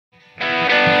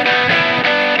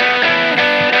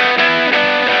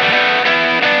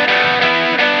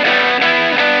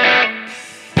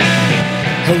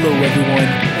Hello, everyone,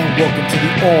 and welcome to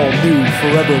the all-new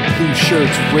Forever Blue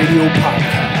Shirts radio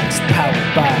podcast,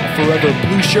 powered by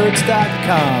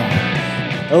ForeverBlueShirts.com.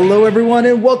 Hello, everyone,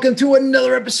 and welcome to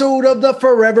another episode of the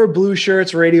Forever Blue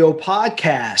Shirts radio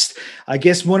podcast. I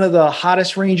guess one of the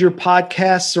hottest Ranger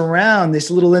podcasts around.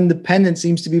 This little independent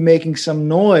seems to be making some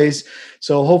noise.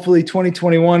 So hopefully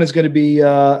 2021 is going to be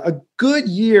a good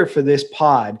year for this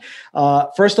pod.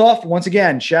 First off, once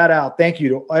again, shout out. Thank you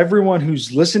to everyone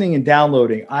who's listening and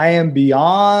downloading. I am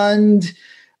beyond...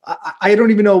 I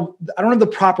don't even know. I don't have the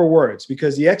proper words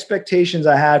because the expectations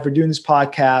I had for doing this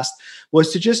podcast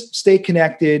was to just stay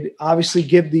connected, obviously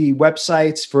give the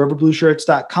websites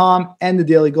foreverblueshirts.com and the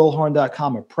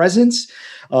dailygoalhorn.com a presence,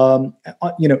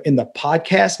 in the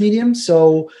podcast medium.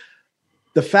 So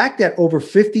the fact that over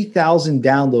 50,000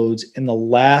 downloads in the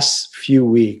last few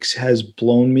weeks has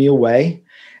blown me away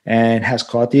and has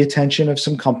caught the attention of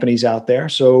some companies out there.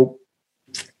 So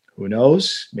who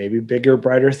knows, maybe bigger,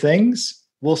 brighter things.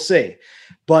 We'll see,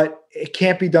 but it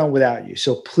can't be done without you.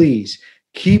 So please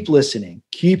keep listening,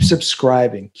 keep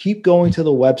subscribing, keep going to the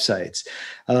websites.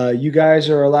 You guys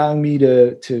are allowing me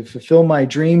to fulfill my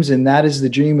dreams, and that is the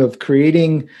dream of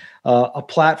creating a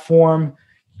platform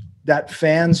that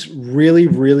fans really,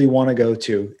 really want to go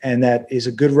to, and that is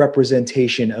a good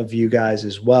representation of you guys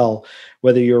as well,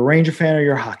 whether you're a Ranger fan or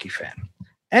you're a hockey fan.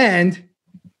 And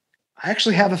I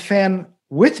actually have a fan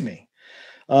with me.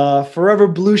 Forever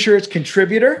Blue Shirts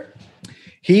contributor.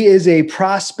 He is a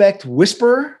prospect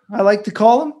whisperer, I like to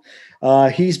call him.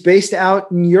 He's based out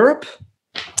in Europe.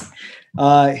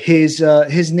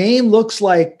 His name looks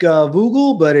like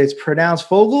Vogel, but it's pronounced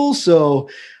Fogel. So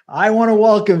I want to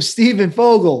welcome Stephen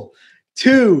Fogel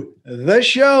to the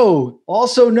show,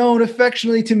 also known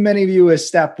affectionately to many of you as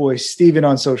Stat Boy Steven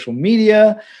on social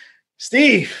media.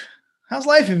 Steve, how's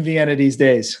life in Vienna these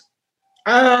days?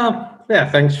 Yeah,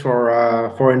 thanks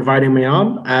for inviting me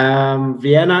on.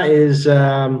 Vienna is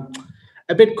a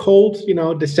bit cold.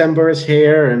 December is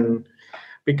here, and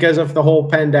because of the whole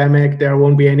pandemic, there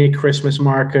won't be any Christmas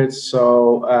markets.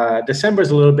 So December is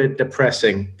a little bit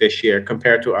depressing this year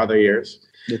compared to other years.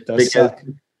 It does suck.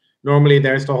 Normally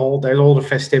there's all the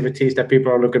festivities that people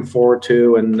are looking forward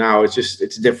to, and now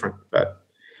it's different. But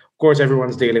of course,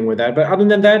 everyone's dealing with that. But other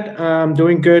than that,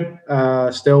 doing good.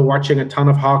 Still watching a ton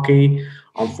of hockey.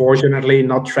 Unfortunately,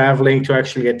 not traveling to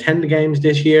actually attend games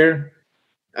this year.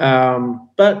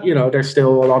 But there's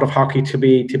still a lot of hockey to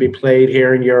be played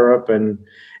here in Europe. And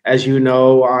as you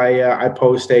know, I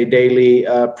post a daily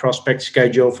prospect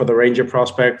schedule for the Ranger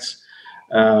prospects,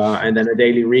 and then a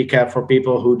daily recap for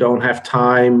people who don't have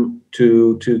time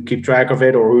to keep track of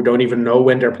it or who don't even know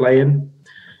when they're playing.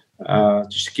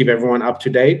 Just to keep everyone up to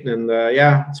date. And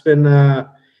it's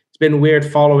been weird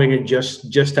following it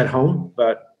just at home,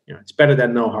 but it's better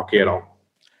than no hockey at all.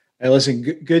 Hey, listen,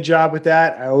 good job with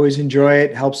that. I always enjoy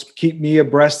it. Helps keep me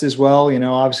abreast as well.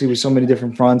 Obviously with so many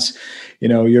different fronts,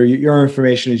 your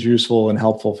information is useful and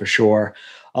helpful for sure.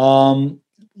 We're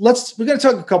going to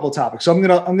talk a couple of topics. So I'm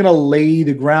going to lay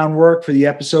the groundwork for the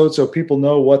episode so people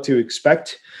know what to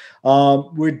expect.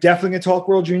 We're definitely going to talk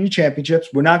World Junior Championships.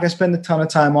 We're not going to spend a ton of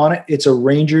time on it. It's a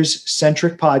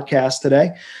Rangers-centric podcast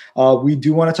today. We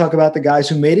do want to talk about the guys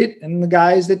who made it and the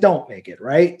guys that don't make it,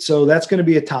 right? So that's going to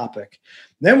be a topic.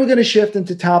 Then we're going to shift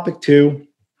into topic 2.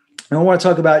 And I want to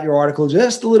talk about your article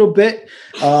just a little bit.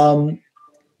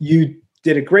 You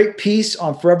did a great piece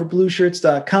on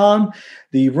ForeverBlueShirts.com.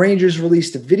 The Rangers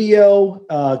released a video,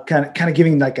 kind of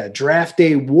giving like a draft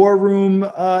day war room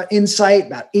insight,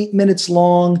 about 8 minutes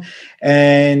long.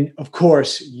 And of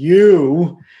course,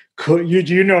 you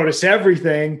notice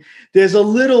everything. There's a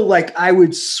little, I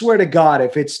would swear to God,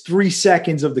 if it's 3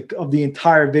 seconds of the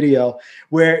entire video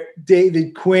where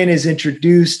David Quinn is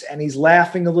introduced and he's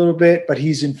laughing a little bit, but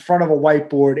he's in front of a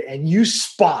whiteboard and you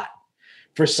spot,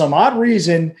 for some odd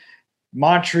reason,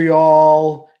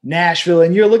 Montreal, Nashville,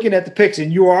 and you're looking at the picks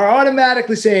and you are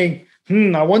automatically saying,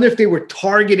 I wonder if they were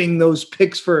targeting those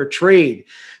picks for a trade.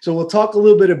 So we'll talk a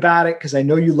little bit about it because I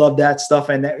know you love that stuff.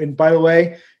 And by the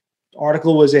way,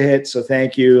 article was a hit, so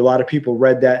thank you. A lot of people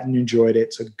read that and enjoyed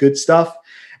it, so good stuff.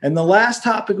 And the last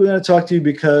topic we're going to talk to you,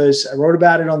 because I wrote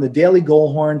about it on the Daily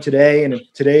Goalhorn today, and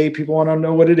today people want to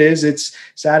know what it is. It's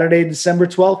Saturday, December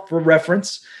 12th for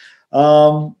reference.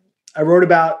 I wrote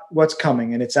about what's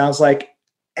coming, and it sounds like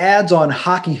ads on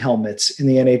hockey helmets in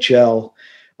the NHL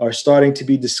are starting to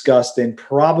be discussed, and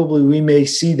probably we may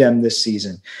see them this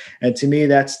season. And to me,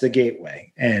 that's the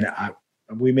gateway. And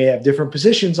we may have different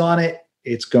positions on it.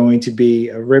 It's going to be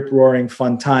a rip-roaring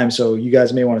fun time, so you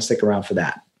guys may want to stick around for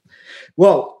that.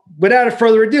 Well, without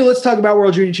further ado, let's talk about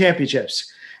World Junior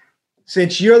Championships.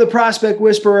 Since you're the prospect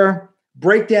whisperer,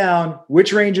 break down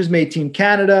which Rangers made Team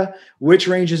Canada, which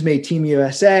Rangers made Team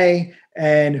USA,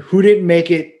 and who didn't make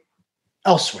it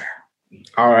elsewhere.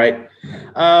 All right.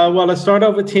 Well, let's start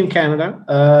off with Team Canada.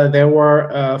 There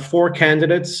were 4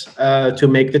 candidates to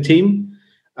make the team.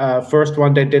 First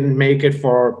one that didn't make it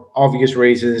for obvious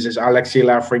reasons is Alexis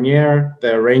Lafreniere.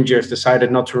 The Rangers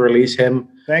decided not to release him.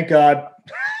 Thank God.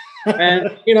 And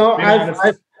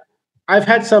I've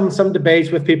had some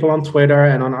debates with people on Twitter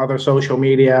and on other social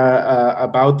media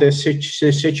about this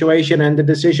situation and the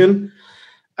decision.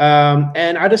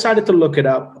 And I decided to look it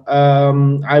up.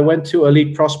 I went to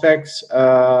Elite Prospects.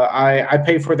 I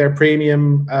pay for their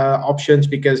premium options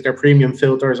because their premium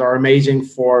filters are amazing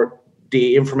for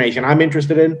the information I'm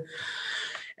interested in.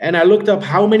 And I looked up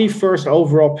how many first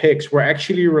overall picks were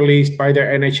actually released by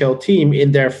their NHL team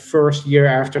in their first year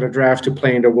after the draft to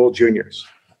play in the World Juniors.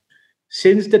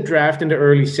 Since the draft in the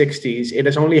early 60s, it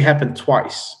has only happened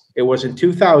twice. It was in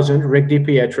 2000, Rick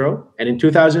DiPietro, and in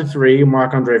 2003,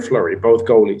 Marc-Andre Fleury, both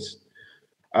goalies.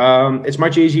 It's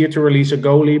much easier to release a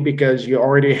goalie because you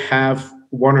already have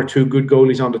 1 or 2 good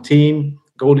goalies on the team.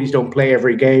 Goalies don't play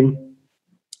every game.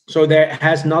 So there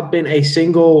has not been a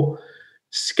single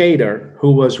skater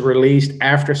who was released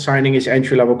after signing his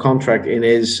entry-level contract in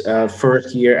his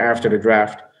first year after the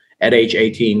draft at age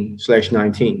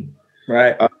 18/19.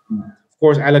 Right. Of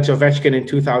course, Alex Ovechkin in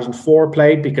 2004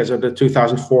 played because of the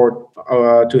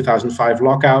 2004-2005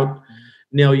 lockout.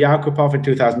 Neil Yakupov in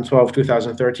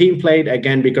 2012-2013 played,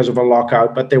 again because of a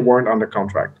lockout, but they weren't under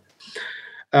contract.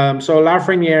 So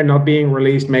Lafreniere not being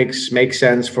released makes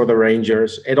sense for the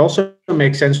Rangers. It also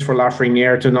makes sense for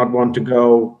Lafreniere to not want to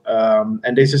go,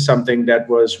 and this is something that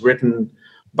was written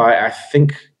by, I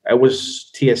think, it was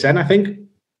TSN, I think.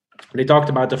 They talked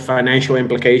about the financial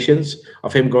implications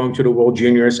of him going to the World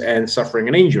Juniors and suffering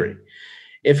an injury.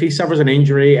 If he suffers an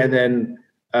injury and then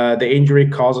the injury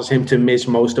causes him to miss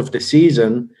most of the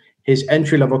season, his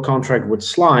entry-level contract would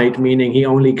slide, meaning he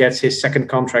only gets his second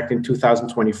contract in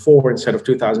 2024 instead of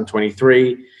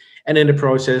 2023, and in the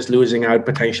process losing out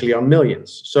potentially on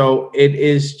millions. So it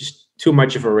is just too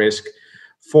much of a risk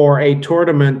for a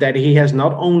tournament that he has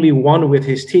not only won with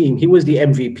his team, he was the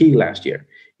MVP last year.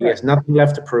 He has nothing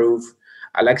left to prove.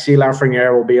 Alexis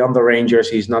Lafreniere will be on the Rangers.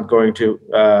 He's not going to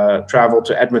travel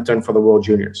to Edmonton for the World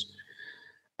Juniors.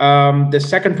 The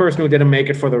second person who didn't make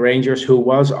it for the Rangers, who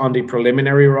was on the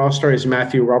preliminary roster, is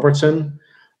Matthew Robertson.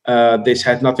 This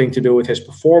had nothing to do with his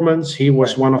performance. He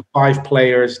was one of 5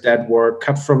 players that were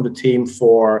cut from the team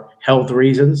for health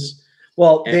reasons.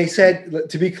 Well, they said,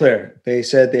 to be clear, they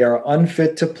said they are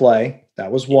unfit to play. That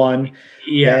was one.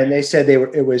 Yeah. And they said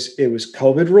it was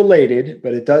COVID related,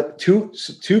 but it does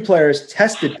two players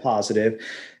tested positive.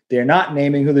 They're not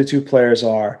naming who the 2 players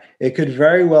are. It could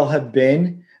very well have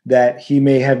been that he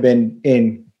may have been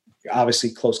in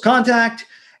obviously close contact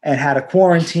and had a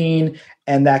quarantine,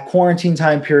 and that quarantine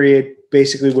time period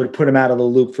basically would have put him out of the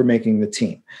loop for making the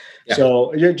team. Yeah.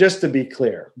 So just to be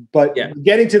clear, but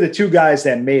getting to the 2 guys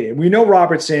that made it, we know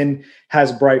Robertson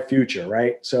has a bright future,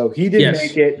 right? So he didn't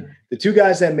make it. The 2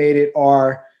 guys that made it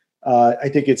are, I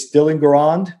think it's Dylan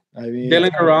Garand.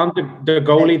 Dylan Garand, the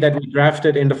goalie that we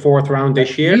drafted in the 4th round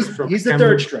this year. He's the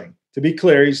 3rd string. To be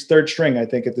clear, he's 3rd string, I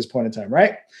think, at this point in time,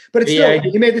 right? But it's still,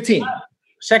 he made the team.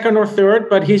 2nd or 3rd,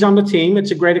 but he's on the team.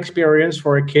 It's a great experience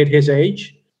for a kid his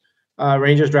age.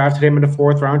 Rangers drafted him in the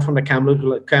 4th round from the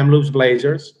Kamloops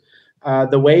Blazers.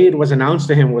 The way it was announced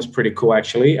to him was pretty cool,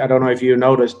 actually. I don't know if you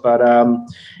noticed, but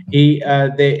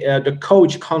the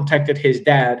coach contacted his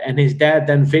dad, and his dad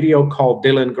then video called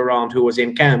Dylan Garand, who was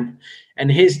in camp,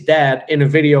 and his dad, in a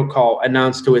video call,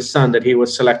 announced to his son that he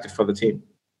was selected for the team.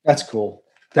 That's cool.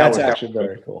 That's actually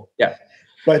very cool. Yeah.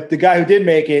 But the guy who did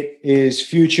make it is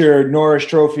future Norris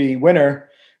Trophy winner,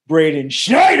 Braden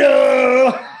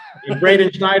Schneider.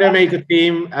 Braden Schneider made the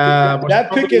team.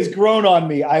 That pick has grown on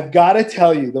me. I've got to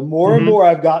tell you, the more and more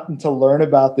I've gotten to learn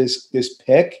about this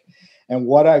pick and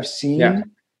what I've seen,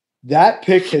 that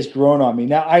pick has grown on me.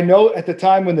 Now, I know at the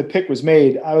time when the pick was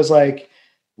made, I was like,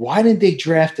 why didn't they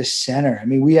draft a center? I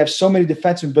mean, we have so many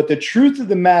defensemen. But the truth of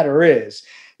the matter is,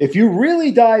 if you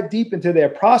really dive deep into their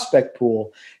prospect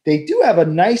pool, they do have a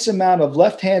nice amount of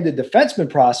left-handed defenseman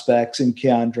prospects in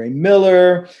Keandre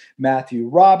Miller, Matthew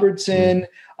Robertson,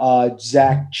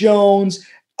 Zach Jones.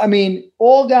 I mean,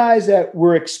 all guys that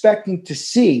we're expecting to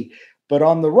see. But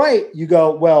on the right, you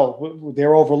go, well,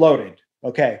 they're overloaded.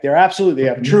 Okay, they have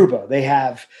Trouba, they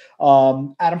have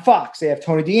Adam Fox, they have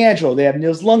Tony DeAngelo, they have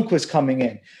Nils Lundkvist coming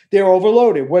in. They're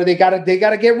overloaded. What do they got to? They got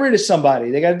to get rid of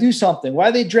somebody. They got to do something. Why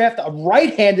do they draft a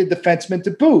right-handed defenseman to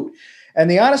boot?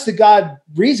 And the honest to God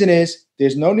reason is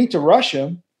there's no need to rush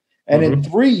him. And in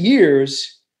 3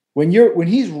 years, when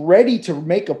he's ready to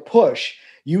make a push,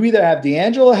 you either have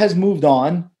DeAngelo has moved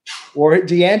on, or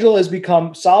DeAngelo has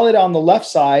become solid on the left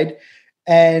side,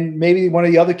 and maybe one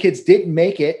of the other kids didn't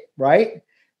make it, right?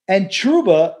 And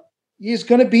Trouba is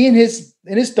going to be in his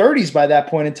 30s by that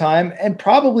point in time, and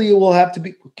probably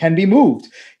can be moved.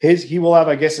 He will have,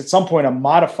 I guess, at some point a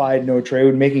modified no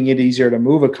trade, making it easier to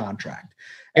move a contract.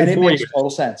 And it makes total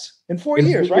sense in 4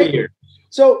 years, right?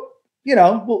 So,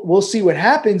 we'll see what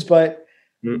happens, but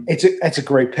it's a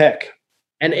great pick.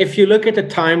 And if you look at the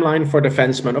timeline for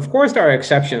defensemen, of course there are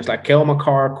exceptions like Cale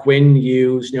Makar, Quinn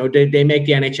Hughes. They make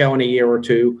the NHL in a year or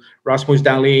two. Rasmus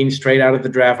Dahlin, straight out of the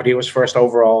draft, but he was first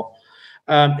overall.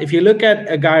 If you look at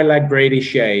a guy like Brady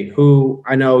Shea, who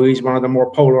I know he's one of the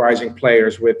more polarizing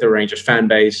players with the Rangers fan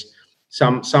base.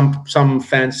 Some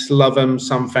fans love him,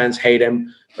 some fans hate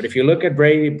him. But if you look at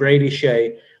Brady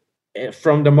Shea,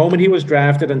 from the moment he was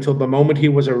drafted until the moment he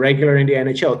was a regular in the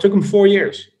NHL, it took him 4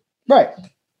 years. Right.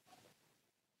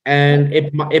 And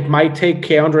it might take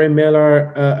Keandre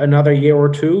Miller another year or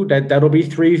two. That'll be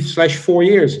 3/4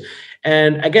 years.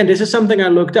 And again, this is something I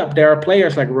looked up. There are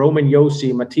players like Roman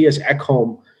Josi, Matthias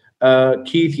Ekholm,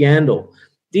 Keith Yandel.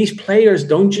 These players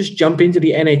don't just jump into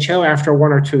the NHL after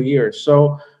 1 or 2 years.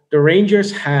 So the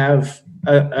Rangers have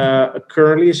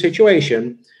currently a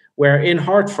situation where in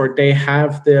Hartford they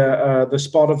have the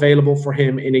spot available for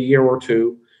him in a year or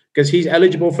two, because he's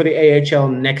eligible for the AHL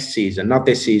next season, not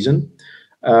this season,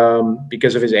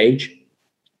 because of his age.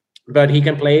 But he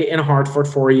can play in Hartford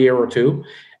for a year or two.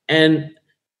 And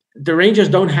the Rangers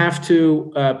don't have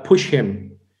to push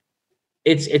him.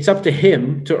 It's up to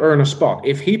him to earn a spot.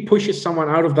 If he pushes someone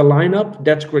out of the lineup,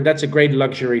 that's a great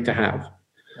luxury to have.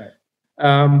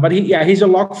 Right. But he's a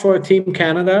lock for Team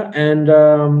Canada, and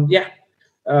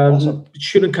awesome.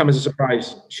 Shouldn't come as a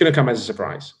surprise.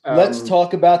 Let's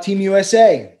talk about Team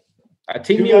USA.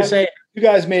 Team USA. You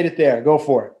guys made it there. Go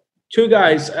for it. Two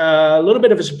guys. A little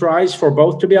bit of a surprise for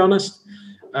both, to be honest.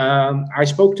 I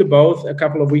spoke to both a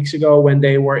couple of weeks ago when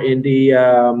they were in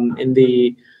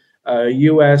the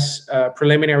U.S.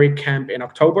 Preliminary camp in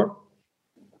October.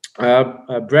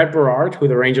 Brett Berard, who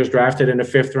the Rangers drafted in the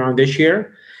 5th round this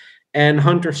year, and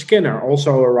Hunter Skinner,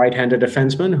 also a right-handed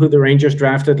defenseman, who the Rangers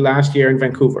drafted last year in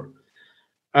Vancouver.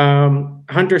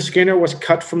 Hunter Skinner was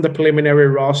cut from the preliminary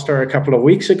roster a couple of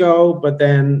weeks ago, but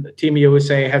then Team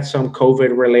USA had some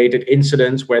COVID-related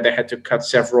incidents where they had to cut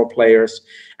several players,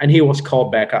 and he was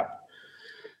called back up.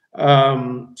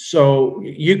 So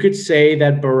you could say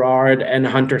that Berard and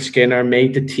Hunter Skinner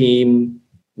made the team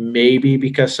maybe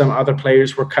because some other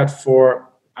players were cut for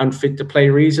unfit to play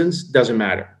reasons. Doesn't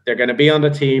matter. They're going to be on the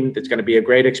team. It's going to be a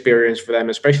great experience for them,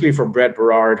 especially for Brett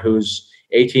Berard, who's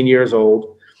 18 years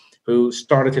old, who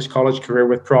started his college career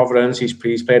with Providence. He's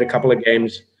played a couple of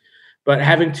games. But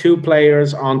having 2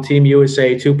 players on Team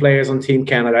USA, 2 players on Team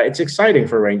Canada, it's exciting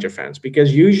for Ranger fans,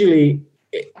 because usually,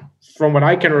 from what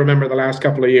I can remember the last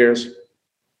couple of years,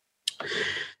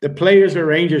 the players the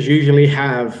Rangers usually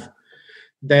have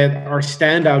that are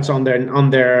standouts on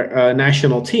their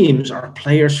national teams are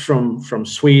players from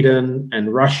Sweden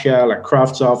and Russia, like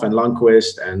Kravtsov and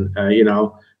Lundqvist, and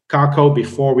Kakko,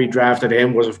 before we drafted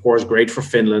him, was of course great for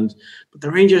Finland. But the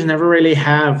Rangers never really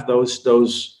have those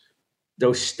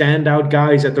standout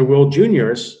guys at the World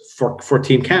Juniors for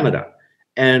Team Canada.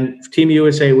 And Team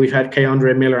USA, we've had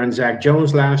Keandre Miller and Zach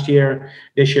Jones last year.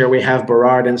 This year we have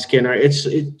Berard and Skinner. It's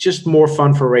just more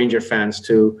fun for Ranger fans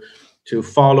to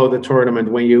follow the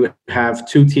tournament when you have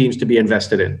 2 teams to be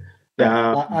invested in.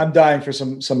 I'm dying for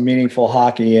some meaningful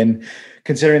hockey, and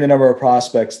considering the number of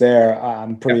prospects there,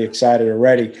 I'm pretty excited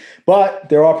already. But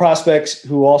there are prospects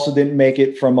who also didn't make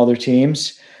it from other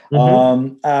teams.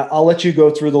 Mm-hmm. I'll let you go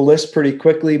through the list pretty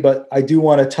quickly, but I do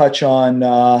want to touch on,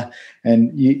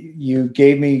 and you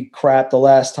gave me crap the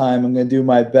last time. I'm going to do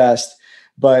my best.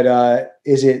 But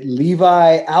is it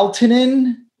Levi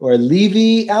Aaltonen or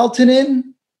Levi Aaltonen?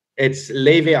 It's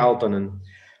Levi Aaltonen.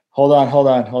 Hold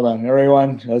on,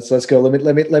 everyone. Let's go.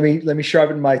 Let me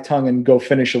sharpen my tongue and go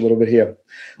finish a little bit here.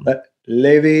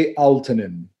 Levi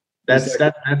Aaltonen. That's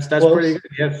pretty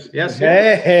good. Yes.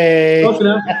 Hey. Close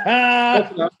enough.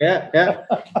 Yeah.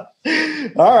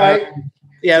 All right.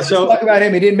 So let's talk about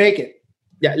him. He didn't make it.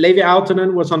 Yeah, Levi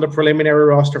Aaltonen was on the preliminary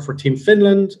roster for Team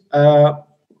Finland.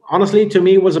 Honestly, to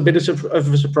me, it was a bit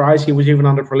of a surprise he was even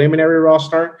on the preliminary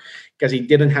roster, because he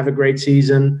didn't have a great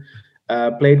season.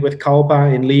 Played with Kalpa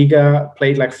in Liga,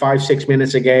 played like 5-6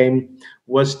 minutes a game,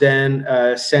 was then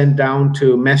sent down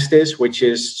to Mestis, which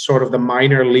is sort of the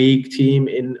minor league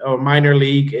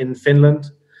in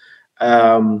Finland.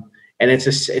 And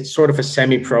it's sort of a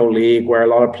semi-pro league where a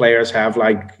lot of players have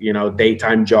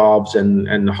daytime jobs,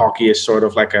 and hockey is sort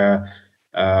of like a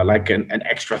like an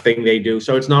extra thing they do.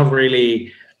 So it's not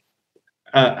really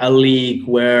a league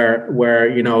where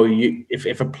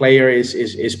if a player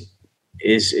is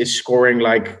scoring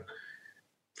like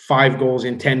 5 goals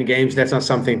in 10 games, that's not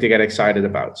something to get excited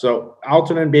about. So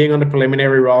Aaltonen being on the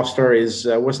preliminary roster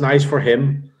was nice for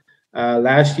him.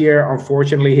 Last year,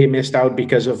 unfortunately, he missed out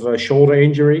because of a shoulder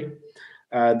injury.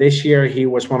 This year, he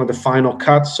was one of the final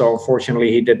cuts, so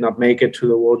unfortunately, he did not make it to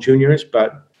the World Juniors.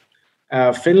 But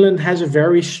Finland has a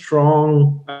very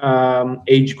strong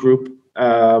age group.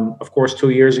 Of course,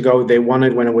 2 years ago, they won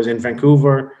it when it was in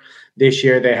Vancouver. This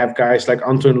year, they have guys like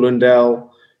Anton Lundell,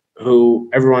 who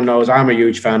everyone knows I'm a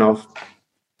huge fan of.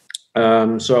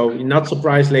 So not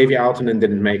surprised Levi Aaltonen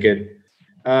didn't make it.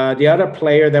 The other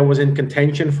player that was in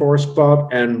contention for a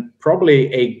spot and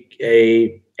probably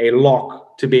a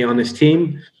lock to be on his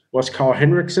team was Carl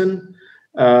Henriksen.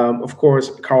 Of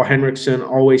course, Carl Henriksen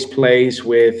always plays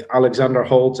with Alexander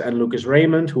Holtz and Lucas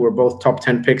Raymond, who were both top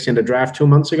 10 picks in the draft 2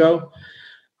 months ago.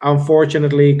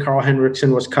 Unfortunately, Carl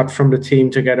Henriksen was cut from the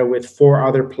team together with 4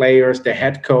 other players, the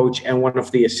head coach, and one of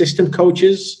the assistant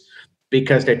coaches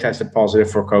because they tested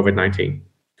positive for COVID-19.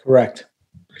 Correct.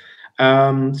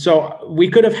 So we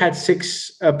could have had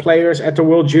 6 players at the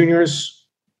World Juniors,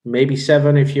 maybe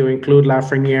 7 if you include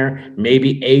Lafreniere,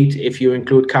 maybe 8 if you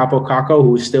include Capo Caco,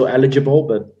 who is still eligible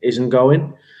but isn't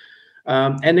going.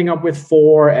 Ending up with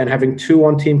 4 and having 2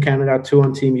 on Team Canada, 2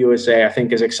 on Team USA, I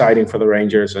think is exciting for the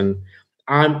Rangers. And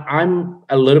I'm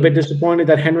a little bit disappointed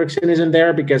that Henriksen isn't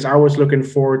there because I was looking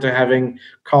forward to having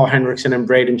Carl Henriksen and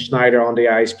Braden Schneider on the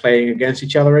ice playing against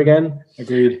each other again.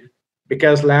 Agreed.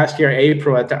 Because last year,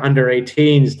 April, at the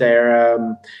under-18s,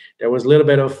 there was a little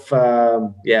bit of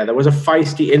there was a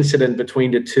feisty incident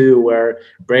between the two where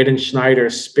Braden Schneider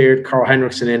speared Carl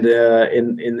Henriksen in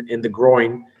the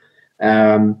groin.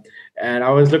 And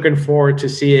I was looking forward to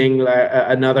seeing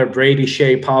another Brady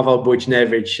Shea, Pavel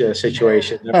Buchnevich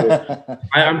situation.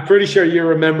 I'm pretty sure you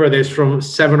remember this from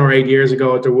 7 or 8 years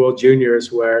ago at the World Juniors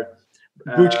where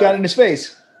Buch got in his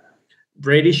face.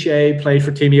 Brady Shea played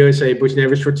for Team USA,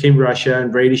 Buchnevich for Team Russia,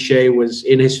 and Brady Shea was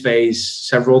in his face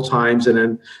several times. And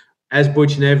then as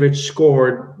Buchnevich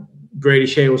scored, Brady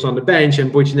Shea was on the bench,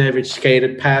 and Buchnevich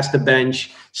skated past the bench,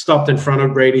 stopped in front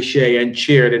of Brady Shea, and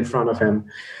cheered in front of him.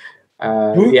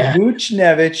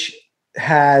 Buchnevich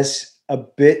has a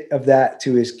bit of that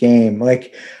to his game.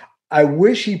 Like, I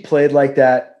wish he played like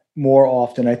that more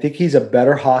often. I think he's a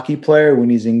better hockey player when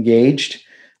he's engaged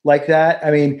like that.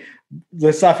 I mean,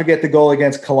 let's not forget the goal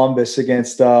against Columbus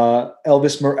against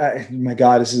Elvis. My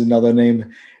God, this is another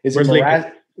name. Is it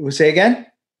Mraz? Say again?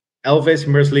 Elvis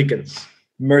Merzlikins.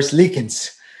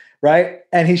 Merzlikins. Right.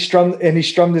 And he strummed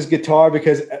his guitar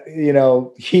because,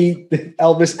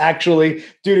 Elvis actually,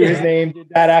 due to his name, did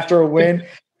that after a win.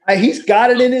 He's got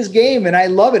it in his game and I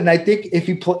love it. And I think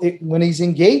when he's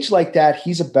engaged like that,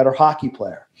 he's a better hockey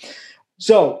player.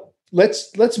 So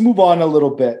let's move on a little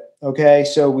bit. Okay.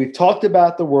 So we've talked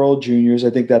about the World Juniors.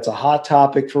 I think that's a hot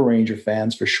topic for Ranger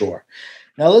fans for sure.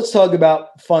 Now let's talk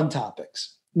about fun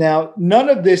topics. Now, none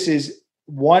of this is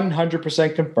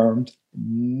 100% confirmed.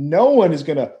 No one is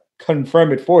going to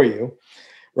confirm it for you,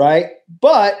 right?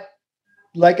 But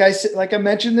like I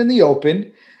mentioned in the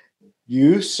open,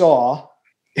 you saw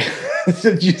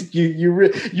you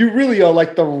really are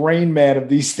like the Rain Man of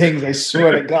these things. I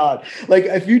swear to God. Like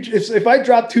if I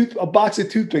drop a box of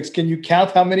toothpicks, can you count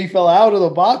how many fell out of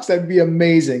the box? That'd be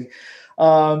amazing.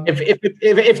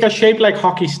 If they're shaped like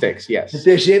hockey sticks, yes. If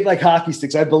they're shaped like hockey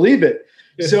sticks, I believe it.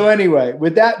 So anyway,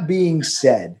 with that being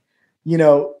said,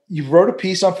 you wrote a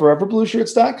piece on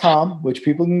foreverblueshirts.com, which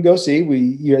people can go see.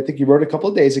 I think you wrote a couple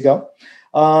of days ago.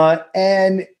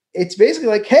 And it's basically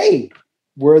like, hey,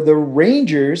 we're the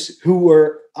Rangers who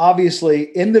were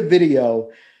obviously in the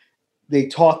video. They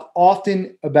talk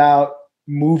often about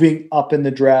moving up in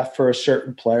the draft for a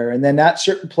certain player. And then that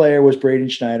certain player was Braden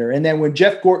Schneider. And then when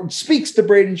Jeff Gorton speaks to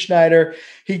Braden Schneider,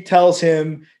 he tells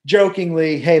him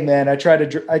jokingly, hey man, I try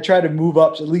to move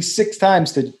up at least 6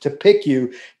 times to pick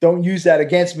you. Don't use that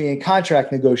against me in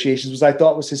contract negotiations, which I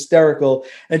thought was hysterical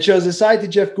and shows a side to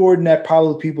Jeff Gorton that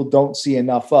probably people don't see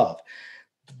enough of.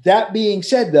 That being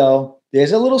said, though,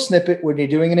 there's a little snippet when you're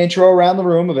doing an intro around the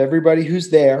room of everybody who's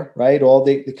there, right? All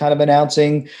the kind of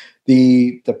announcing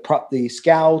the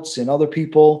scouts and other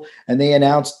people. And they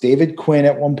announced David Quinn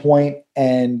at one point,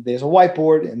 and there's a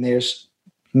whiteboard and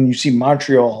you see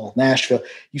Montreal, Nashville,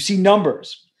 you see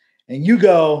numbers and you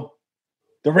go,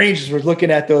 the Rangers were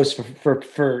looking at those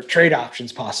for trade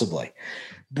options, possibly.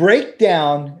 Break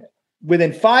down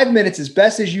within 5 minutes as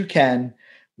best as you can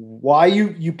why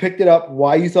you picked it up,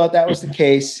 why you thought that was the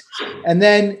case, and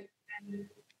then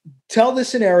tell the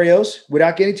scenarios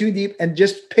without getting too deep, and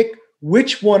just pick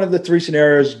which one of the three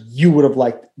scenarios you would have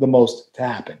liked the most to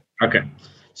happen. Okay.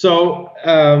 So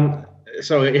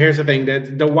here's the thing,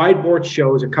 that the whiteboard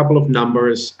shows a couple of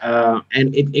numbers,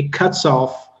 and it cuts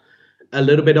off a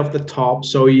little bit of the top.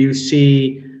 So you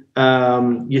see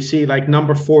like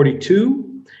number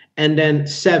 42 and then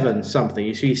 7 something.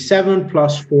 You see 7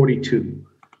 plus 42.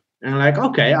 And I'm like,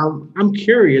 okay, I'm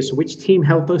curious which team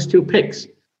held those two picks.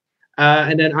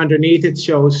 And then underneath it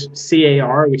shows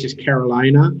CAR, which is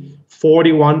Carolina,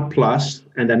 41 plus,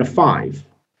 and then a 5.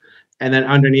 And then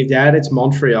underneath that, it's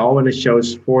Montreal, and it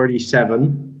shows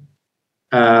 47.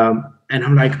 And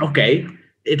I'm like, okay,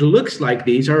 it looks like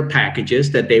these are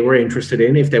packages that they were interested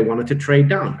in if they wanted to trade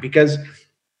down, because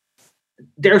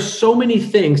there's so many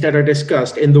things that are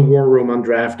discussed in the war room on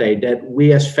draft day that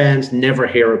we as fans never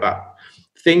hear about.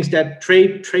 Things that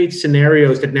trade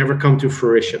scenarios that never come to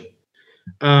fruition.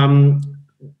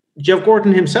 Jeff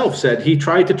Gordon himself said he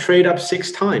tried to trade up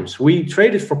 6 times. We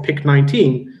traded for pick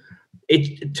 19.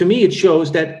 To me, it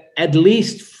shows that at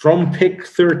least from pick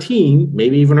 13,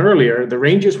 maybe even earlier, the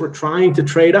Rangers were trying to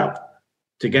trade up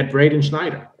to get Braden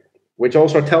Schneider, which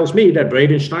also tells me that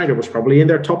Braden Schneider was probably in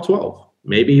their top 12,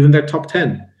 maybe even their top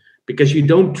 10, because you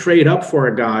don't trade up for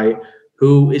a guy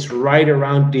who is right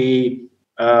around the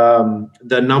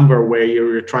number where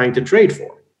you're trying to trade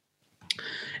for.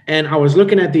 And I was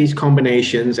looking at these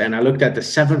combinations, and I looked at the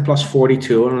 7 plus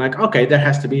 42, and I'm like, okay, that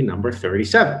has to be number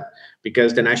 37,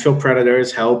 because the Nashville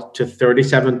Predators held to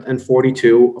 37 and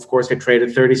 42. Of course, they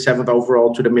traded 37th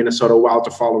overall to the Minnesota Wild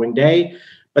the following day,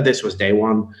 but this was day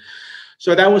 1.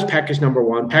 So that was package number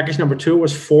 1. Package number 2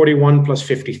 was 41 plus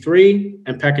 53,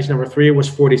 and package number 3 was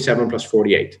 47 plus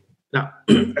 48. Now,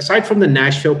 aside from the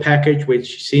Nashville package,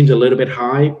 which seems a little bit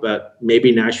high, but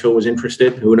maybe Nashville was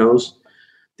interested, who knows?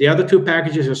 The other 2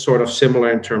 packages are sort of similar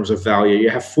in terms of value. You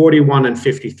have 41 and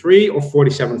 53 or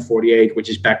 47, 48, which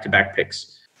is back-to-back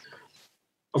picks.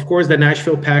 Of course, the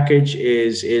Nashville package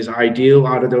is ideal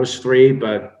out of those 3,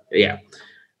 but yeah.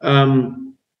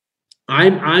 I'm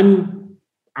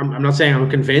not saying I'm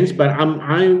convinced, but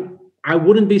I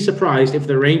wouldn't be surprised if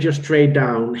the Rangers trade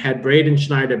down had Braden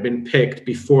Schneider been picked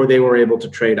before they were able to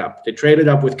trade up. They traded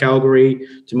up with Calgary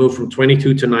to move from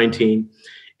 22 to 19.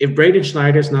 If Braden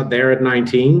Schneider's not there at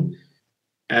 19,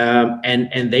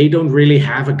 and they don't really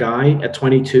have a guy at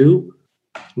 22,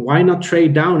 why not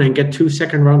trade down and get 2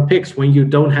 second-round picks when you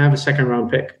don't have a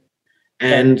second-round pick?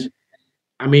 And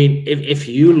I mean, if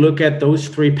you look at those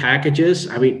 3 packages,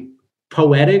 I mean,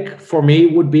 poetic for me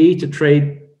would be to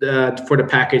trade for the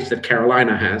package that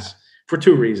Carolina has for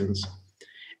 2 reasons.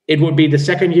 It would be the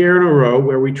second year in a row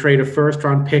where we trade a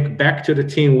first-round pick back to the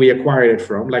team we acquired it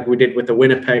from, like we did with the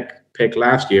Winnipeg pick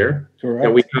last year. Correct.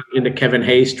 That we got in the Kevin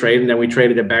Hayes trade, and then we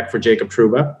traded it back for Jacob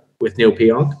Trouba with Neil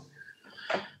Pionk.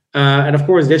 And of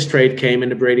course, this trade came in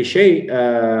the Brady Shea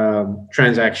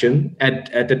transaction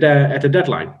at the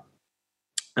deadline.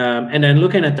 And then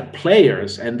looking at the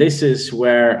players, and this is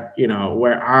where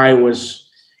I was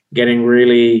getting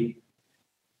really,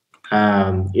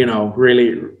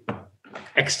 really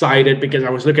excited, because I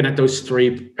was looking at those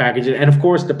 3 packages. And of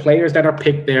course, the players that are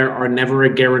picked there are never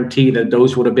a guarantee that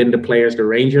those would have been the players the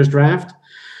Rangers draft.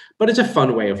 But it's a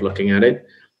fun way of looking at it.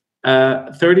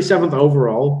 37th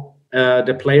overall,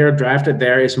 the player drafted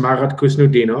there is Marat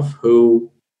Kusnudinov,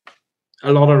 who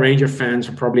a lot of Ranger fans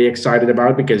are probably excited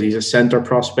about because he's a center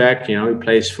prospect. He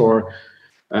plays for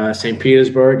St.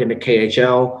 Petersburg in the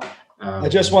KHL. I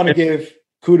just want to give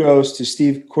kudos to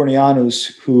Steve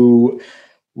Kornianus, who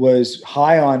was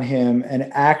high on him and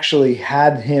actually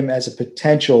had him as a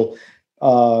potential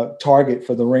target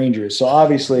for the Rangers. So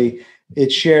obviously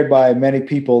it's shared by many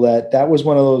people that was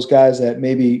one of those guys that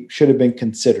maybe should have been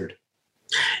considered.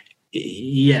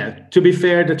 Yeah, to be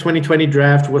fair, the 2020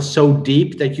 draft was so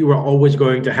deep that you were always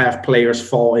going to have players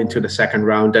fall into the second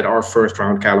round that are first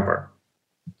round caliber.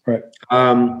 Right.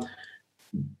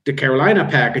 The Carolina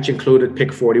package included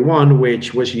pick 41,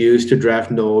 which was used to draft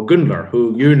Noah Gundler,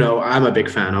 who I'm a big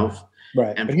fan of.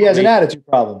 Right, but he has an attitude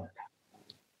problem.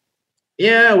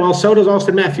 Yeah, well, so does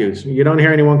Austin Matthews. You don't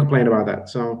hear anyone complain about that.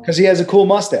 So because he has a cool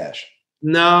mustache.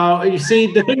 No, you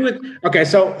see, the thing with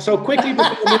so quickly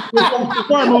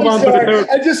before I move on to the third.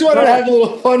 I just wanted to have a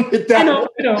little fun with that. I know.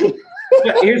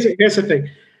 Here's the thing.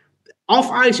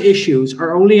 Off-ice issues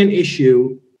are only an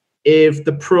issue if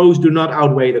the pros do not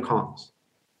outweigh the cons.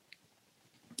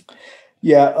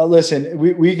 Yeah, listen,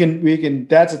 we can.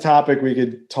 That's a topic we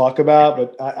could talk about,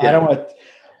 but I don't want.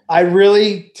 I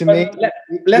really, to me,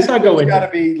 let's not go into. It's got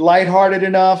to be lighthearted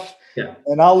enough. Yeah.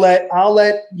 And I'll let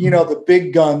the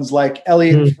big guns like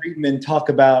Elliot Friedman talk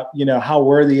about how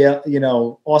worthy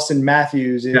Austin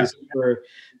Matthews is for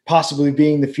possibly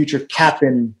being the future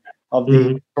captain of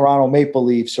the Toronto Maple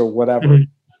Leafs or whatever.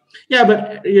 Yeah,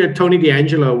 but Tony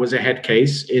DeAngelo was a head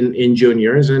case in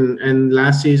juniors, and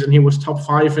last season he was top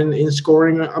 5 in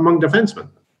scoring among defensemen.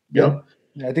 Yeah,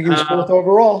 I think he was 4th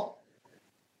overall.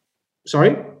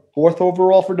 Sorry, 4th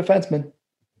overall for defensemen.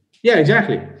 Yeah,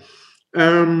 exactly.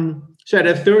 So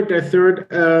their third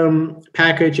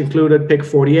package included pick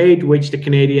 48, which the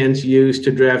Canadiens used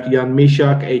to draft Jan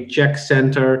Mysak, a Czech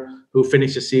center who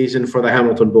finished the season for the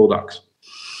Hamilton Bulldogs.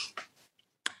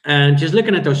 And just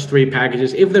looking at those 3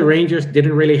 packages, if the Rangers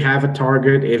didn't really have a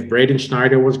target, if Braden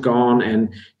Schneider was gone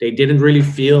and they didn't really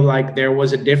feel like there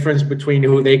was a difference between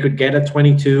who they could get at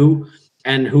 22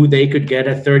 and who they could get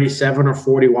at 37 or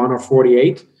 41 or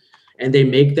 48, and they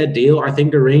make that deal, I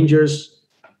think the Rangers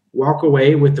walk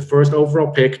away with the 1st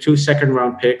overall pick, 2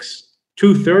 second-round picks,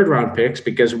 2 third-round picks,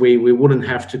 because we wouldn't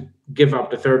have to give up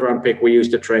the 3rd-round pick we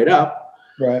used to trade up.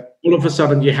 Right. All of a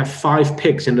sudden, you have 5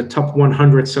 picks in the top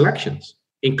 100 selections,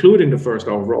 including the 1st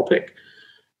overall pick.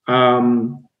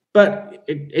 But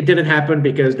it didn't happen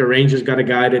because the Rangers got a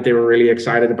guy that they were really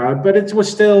excited about. But it was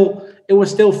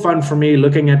still fun for me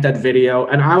looking at that video.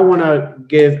 And I want to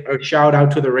give a shout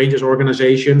out to the Rangers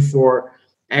organization for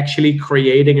actually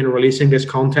creating and releasing this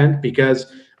content, because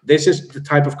this is the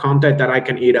type of content that I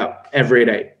can eat up every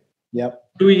day. Yep.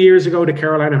 2 years ago, the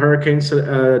Carolina Hurricanes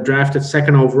drafted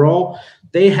 2nd overall.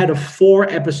 They had a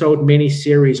 4-episode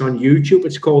mini-series on YouTube.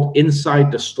 It's called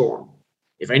Inside the Storm.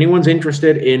 If anyone's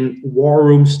interested in war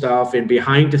room stuff, in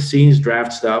behind-the-scenes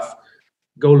draft stuff,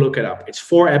 go look it up. It's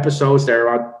 4 episodes. They're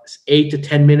about 8 to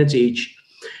 10 minutes each.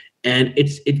 And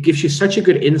it gives you such a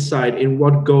good insight in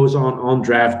what goes on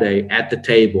draft day, at the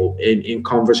table, in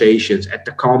conversations, at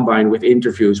the combine, with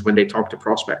interviews when they talk to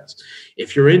prospects.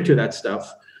 If you're into that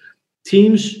stuff,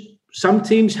 some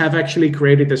teams have actually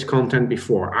created this content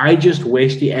before. I just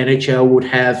wish the NHL would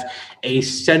have a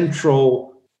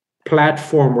central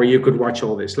platform where you could watch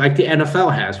all this, like the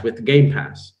NFL has with the Game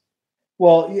Pass.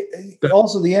 Well,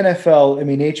 also the NFL,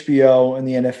 HBO and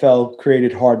the NFL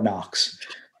created Hard Knocks,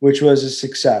 which was a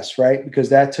success, right? Because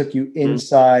that took you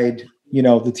inside,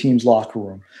 the team's locker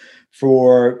room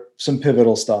for some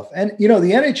pivotal stuff. And, the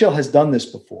NHL has done this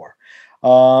before.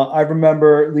 I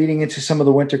remember leading into some of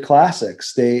the Winter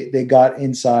Classics, they got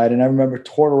inside, and I remember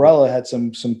Tortorella had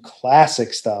some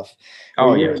classic stuff.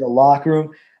 Oh yeah, in the locker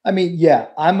room. I'm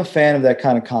a fan of that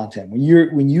kind of content.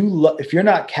 If you're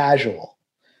not casual,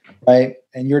 right,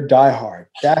 and you're diehard,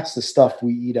 that's the stuff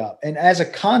we eat up. And as a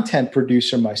content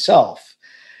producer myself,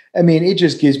 it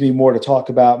just gives me more to talk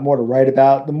about, more to write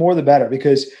about. The more, the better,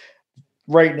 because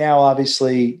right now,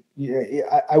 obviously,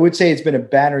 I would say it's been a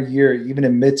banner year, even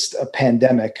amidst a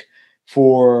pandemic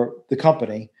for the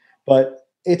company, but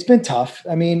it's been tough.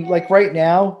 Like right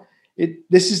now,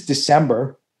 this is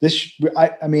December.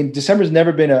 December's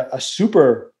never been a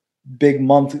super big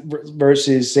month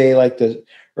versus, say, like the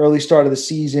early start of the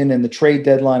season and the trade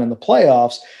deadline and the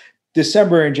playoffs.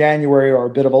 December and January are a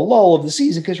bit of a lull of the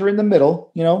season because you're in the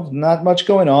middle, not much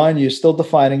going on. You're still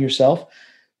defining yourself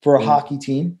for a hockey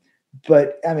team.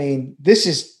 But this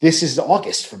is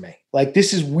August for me. Like,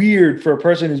 this is weird for a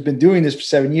person who's been doing this for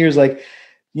 7 years. Like,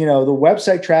 the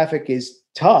website traffic is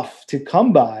tough to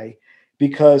come by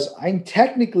because I'm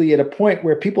technically at a point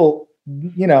where people,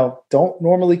 don't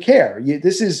normally care.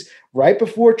 This is right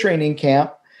before training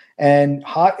camp, and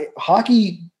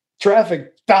hockey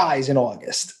traffic dies in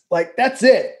August. Like, that's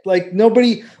it. Like,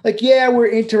 nobody, we're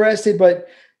interested, but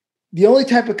the only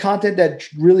type of content that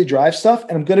really drives stuff,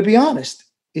 and I'm going to be honest,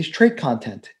 is trade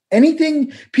content.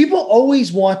 Anything, people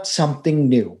always want something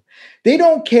new. They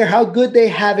don't care how good they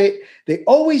have it. They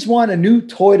always want a new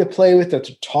toy to play with or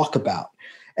to talk about.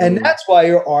 And that's why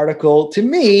your article, to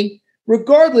me,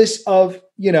 regardless of,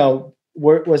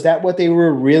 was that what they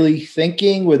were really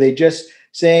thinking? Were they just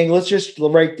saying, let's just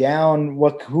write down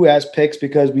who has picks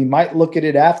because we might look at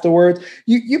it afterwards?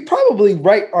 You probably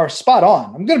are spot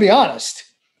on. I'm going to be honest.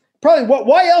 Probably,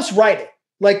 why else write it?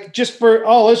 Like, just for,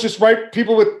 let's just write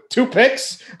people with 2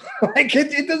 picks. Like,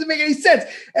 it doesn't make any sense.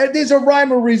 And there's a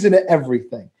rhyme or reason to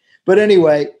everything. But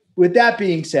anyway, with that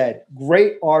being said,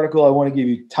 great article. I want to give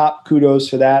you top kudos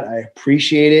for that. I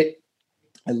appreciate it.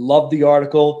 I love the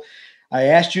article. I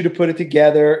asked you to put it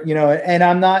together, and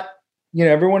I'm not,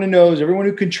 everyone who knows, everyone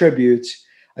who contributes,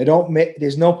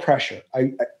 there's no pressure.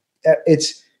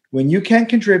 It's when you can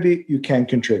contribute, you can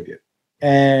contribute.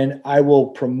 And I will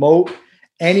promote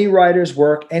any writer's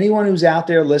work, anyone who's out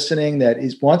there listening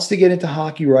wants to get into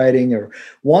hockey writing or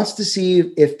wants to see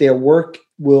if their work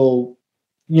will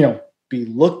be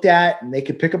looked at and they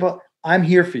could pick up I'm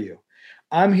here for you.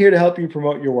 I'm here to help you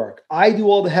promote your work. I do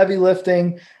all the heavy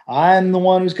lifting. I'm the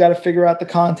one who's got to figure out the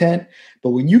content. But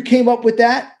when you came up with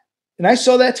that and I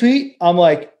saw that tweet, I'm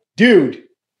like, dude,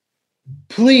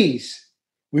 please,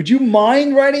 would you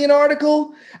mind writing an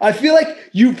article? I feel like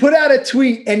you put out a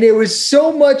tweet and there was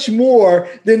so much more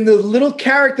than the little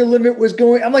character limit was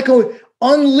going. I'm like,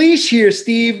 unleash here,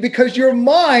 Steve, because your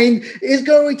mind is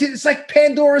going to, it's like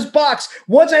Pandora's box.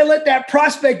 Once I let that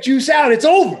prospect juice out, it's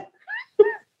over.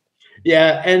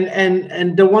 Yeah,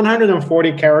 and the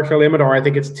 140 character limit, or I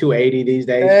think it's 280 these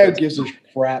days. Who gives a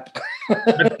crap?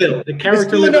 But still, the character it's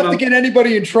still limit enough to get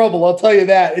anybody in trouble. I'll tell you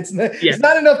that. It's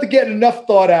not enough to get enough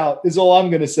thought out. Is all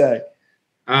I'm going to say.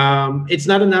 It's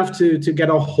not enough to get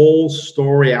a whole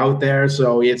story out there.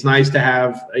 So it's nice to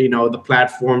have the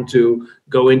platform to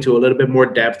go into a little bit more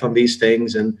depth on these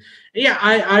things. And yeah,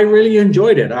 I really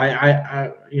enjoyed it.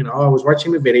 I was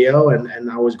watching the video and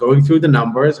I was going through the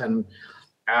numbers and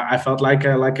I felt like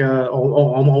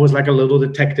almost like a little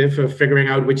detective figuring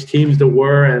out which teams there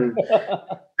were and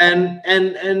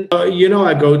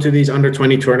I go to these under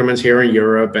 20 tournaments here in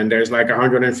Europe and there's like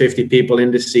 150 people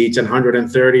in the seats and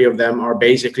 130 of them are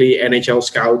basically NHL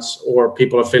scouts or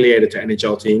people affiliated to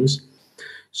NHL teams.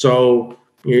 So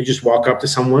you just walk up to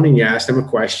someone and you ask them a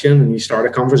question and you start a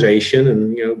conversation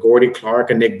and Gordy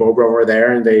Clark and Nick Bobrow are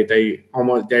there and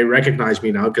they recognize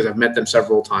me now because I've met them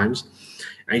several times.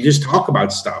 And you just talk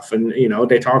about stuff, and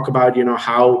they talk about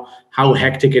how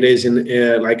hectic it is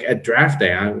in like at draft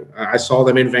day. I saw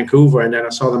them in Vancouver, and then I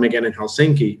saw them again in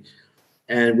Helsinki,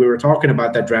 and we were talking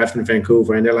about that draft in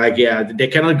Vancouver, and they're like, yeah, they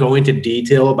cannot go into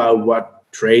detail about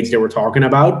what trades they were talking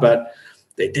about, but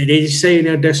they just say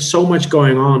there's so much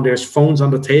going on. There's phones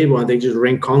on the table, and they just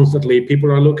ring constantly. People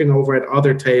are looking over at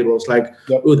other tables, like,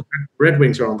 yep. Oh, the Red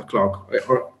Wings are on the clock,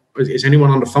 or is anyone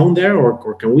on the phone there,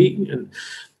 or can we?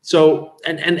 So,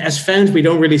 and as fans, we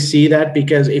don't really see that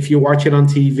because if you watch it on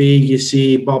TV, you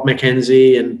see Bob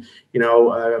McKenzie and,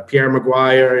 Pierre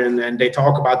Maguire, and they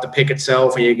talk about the pick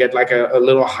itself, and you get like a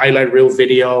little highlight reel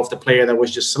video of the player that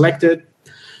was just selected.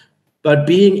 But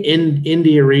being in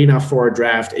the arena for a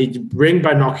draft, bring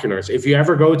binoculars. If you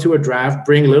ever go to a draft,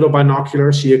 bring little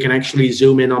binoculars so you can actually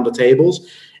zoom in on the tables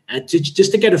and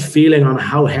just to get a feeling on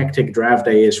how hectic draft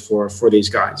day is for these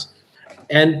guys.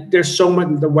 And there's so much,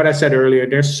 what I said earlier,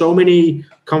 there's so many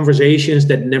conversations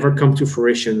that never come to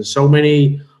fruition, so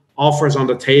many offers on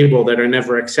the table that are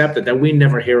never accepted that we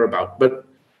never hear about, but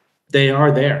they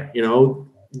are there.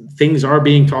 Things are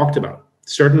being talked about.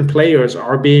 Certain players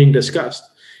are being discussed,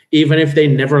 even if they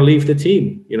never leave the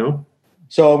team,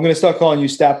 So I'm going to start calling you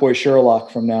Statboy Sherlock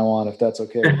from now on, if that's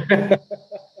okay.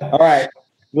 All right.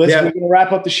 We're going to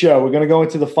wrap up the show. We're going to go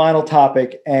into the final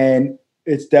topic, and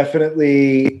it's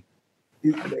definitely...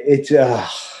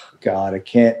 God, I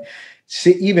can't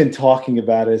see, even talking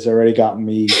about it has already gotten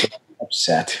me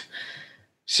upset.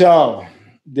 So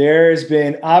there's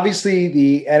been, obviously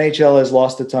the NHL has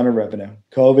lost a ton of revenue.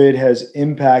 COVID has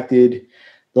impacted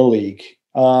the league.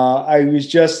 I was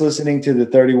just listening to the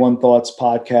 31 Thoughts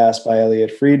podcast by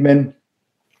Elliot Friedman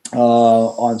by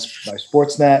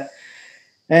Sportsnet.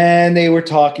 And they were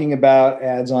talking about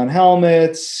ads on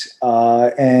helmets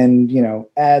and,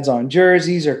 ads on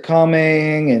jerseys are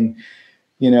coming. And,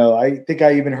 I think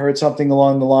I even heard something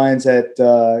along the lines that,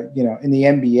 in the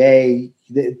NBA,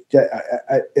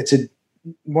 it's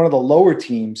one of the lower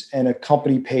teams and a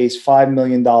company pays $5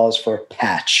 million for a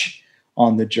patch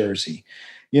on the jersey.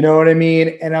 You know what I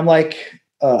mean? And I'm like,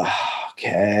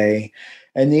 okay.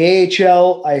 And the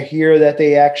AHL, I hear that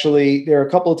there are a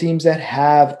couple of teams that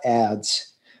have ads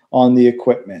on the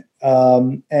equipment.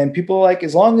 And people are like,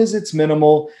 as long as it's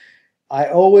minimal, I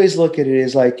always look at it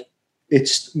as like,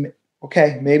 it's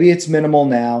okay, maybe it's minimal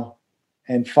now.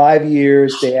 And 5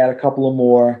 years, they add a couple of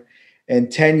more. And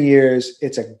 10 years,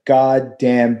 it's a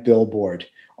goddamn billboard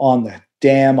on the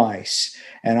damn ice.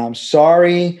 And I'm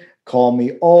sorry, call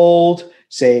me old,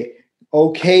 say,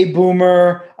 okay,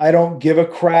 boomer, I don't give a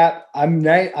crap. I'm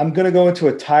going to go into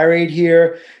a tirade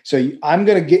here. So I'm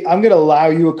going to allow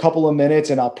you a couple of minutes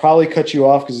and I'll probably cut you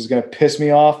off because it's going to piss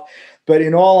me off. But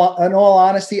in all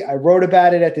honesty, I wrote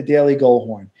about it at the Daily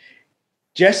Goalhorn.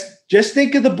 Just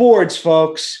think of the boards,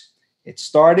 folks. It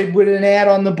started with an ad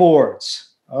on the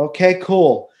boards. Okay,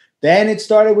 cool. Then it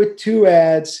started with 2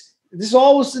 ads. This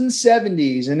all was in the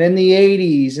 70s and in the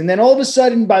 80s. And then all of a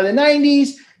sudden by the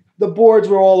 90s, the boards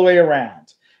were all the way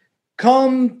around.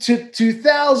 Come to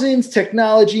 2000s,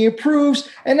 technology improves,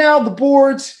 and now the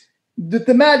boards,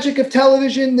 the magic of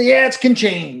television, the ads can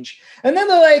change. And then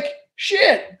they're like,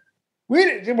 shit,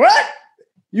 what?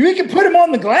 You can put them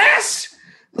on the glass?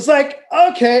 It's like,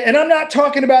 okay, and I'm not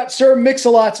talking about Sir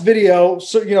Mix-a-Lot's video.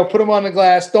 So, put him on the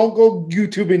glass. Don't go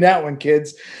YouTubing that one,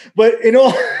 kids. But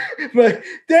but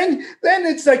then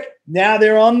it's like now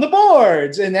they're on the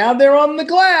boards and now they're on the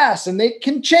glass and they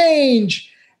can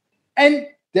change. And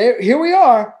here we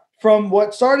are from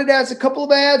what started as a couple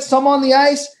of ads, some on the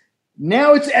ice.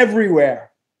 Now it's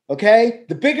everywhere. Okay,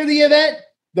 the bigger the event,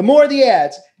 the more the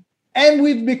ads, and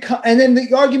we've become. And then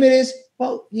the argument is,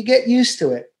 well, you get used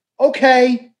to it.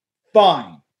 Okay,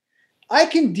 fine. I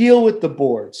can deal with the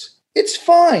boards. It's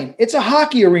fine. It's a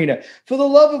hockey arena. For the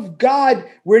love of God,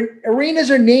 where arenas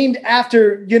are named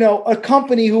after, a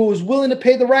company who was willing to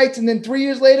pay the rights, and then 3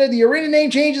 years later, the arena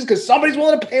name changes because somebody's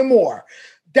willing to pay more.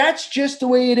 That's just the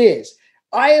way it is.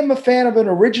 I am a fan of an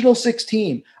original 6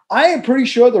 team. I am pretty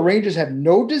sure the Rangers have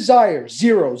no desire,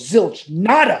 zero, zilch,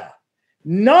 nada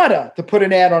to put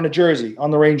an ad on a jersey, on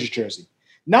the Rangers jersey.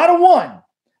 Not a one.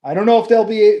 I don't know if they'll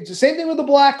be. It's the same thing with the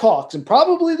Blackhawks and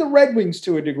probably the Red Wings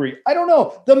to a degree. I don't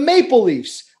know. The Maple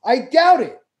Leafs. I doubt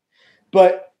it.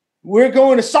 But we're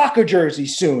going to soccer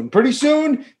jerseys soon. Pretty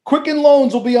soon, Quicken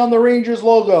Loans will be on the Rangers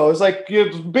logo. It's like a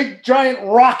big giant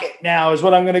rocket now is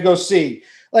what I'm going to go see.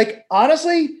 Like,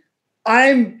 honestly,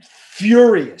 I'm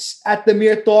furious at the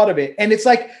mere thought of it. And it's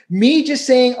like me just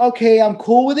saying, okay, I'm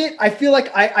cool with it. I feel like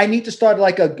I need to start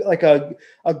like a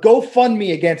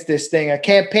GoFundMe against this thing, a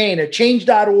campaign, a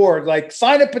change.org, like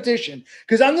sign a petition.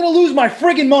 Because I'm going to lose my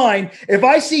friggin' mind if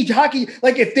I see hockey,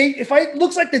 like if I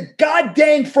looks like the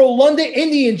goddamn Frölunda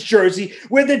Indians jersey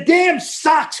where the damn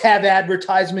socks have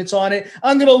advertisements on it,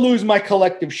 I'm going to lose my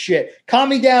collective shit. Calm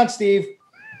me down, Steve.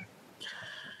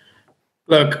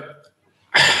 Look,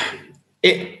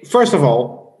 first of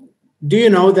all, do you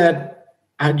know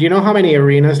how many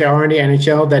arenas there are in the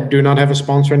NHL that do not have a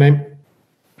sponsor name?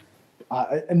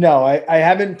 No, I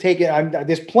haven't taken.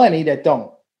 There's plenty that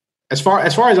don't. As far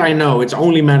as I know, it's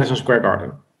only Madison Square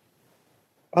Garden.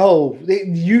 Oh,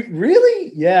 you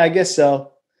really? Yeah, I guess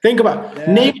so. Think about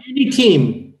name any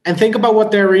team and think about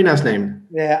what their arena's named.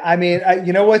 Yeah, I mean,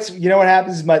 you know what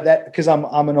happens is because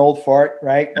I'm an old fart,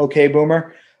 right? Okay,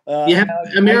 boomer. You have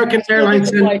American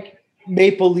Airlines like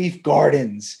Maple Leaf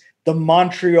Gardens, the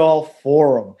Montreal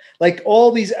Forum, like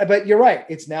all these. But you're right;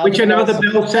 it's now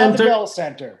the Bell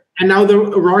Center, and now the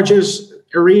Rogers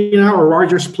Arena or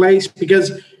Rogers Place,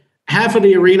 because half of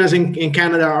the arenas in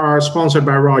Canada are sponsored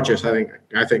by Rogers. I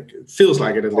think it feels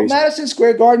like it at least. Madison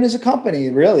Square Garden is a company,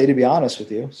 really, to be honest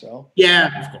with you. So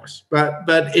yeah, of course, but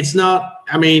it's not.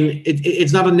 I mean,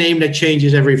 it's not a name that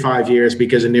changes every 5 years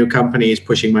because a new company is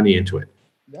pushing money into it.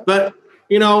 Yep. But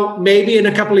maybe in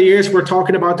a couple of years, we're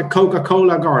talking about the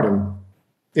Coca-Cola Garden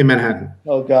in Manhattan.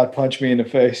 Oh, God, punch me in the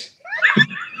face.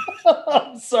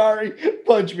 I'm sorry.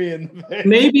 Punch me in the face.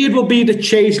 Maybe it will be the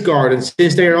Chase Garden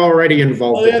since they're already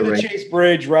involved. Oh, the Chase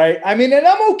Bridge, right? I mean, and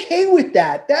I'm okay with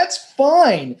that. That's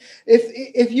fine.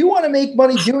 If you want to make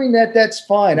money doing that, that's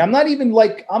fine. I'm not even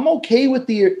I'm okay with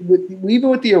even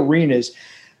with the arenas.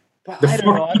 But I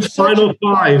don't know. I'm Final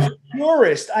Five.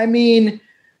 Purist. I mean,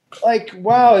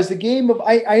 wow, is the game of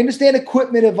I understand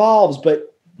equipment evolves,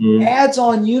 but ads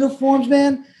on uniforms,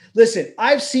 man. Listen,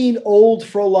 I've seen old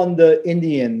Frölunda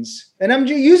Indians, and I'm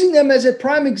using them as a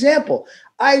prime example.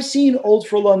 I've seen old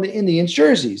Frölunda Indians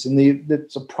jerseys, and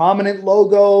it's a prominent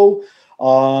logo.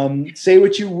 Say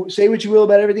what you will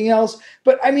about everything else,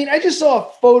 but I mean, I just saw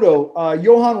a photo.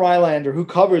 Johan Rylander, who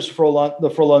covers the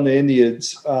Frölunda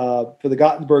Indians for the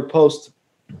Gothenburg Post,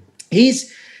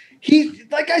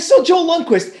 I saw Joe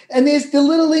Lundqvist, and there's the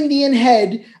little Indian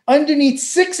head underneath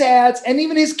 6 ads, and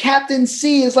even his Captain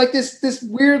C is like this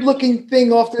weird looking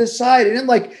thing off to the side, and I'm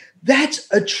like, that's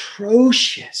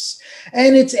atrocious.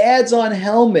 And it's ads on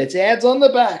helmets, ads on the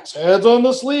backs, ads on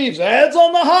the sleeves, ads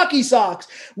on the hockey socks.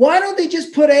 Why don't they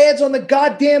just put ads on the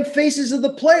goddamn faces of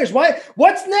the players?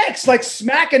 What's next? Like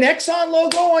smack an Exxon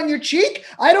logo on your cheek?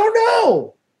 I don't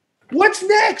know. What's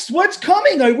next? What's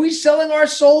coming? Are we selling our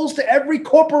souls to every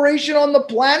corporation on the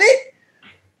planet?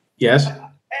 Yes.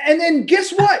 And then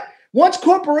guess what? Once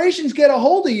corporations get a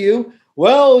hold of you,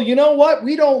 well, you know what?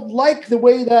 We don't like the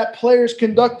way that player's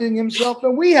conducting himself,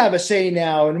 and we have a say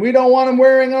now, and we don't want him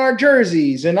wearing our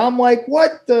jerseys. And I'm like,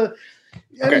 what the?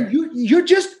 Okay. I mean,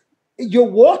 you're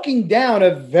walking down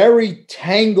a very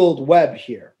tangled web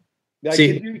here.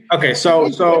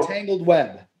 So tangled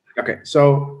web. Okay,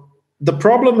 so the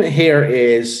problem here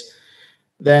is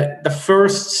that the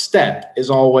first step is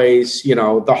always,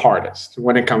 the hardest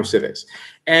when it comes to this.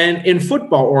 And in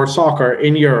football or soccer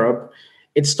in Europe,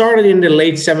 it started in the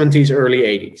late 70s, early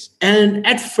 80s. And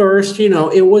at first,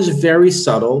 it was very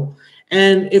subtle.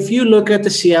 And if you look at the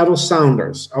Seattle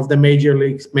Sounders of the Major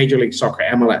League Soccer,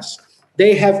 MLS,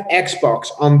 they have Xbox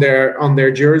on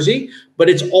their jersey, but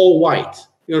it's all white.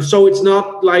 So it's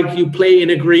not like you play in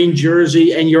a green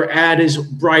jersey and your ad is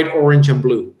bright orange and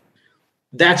blue.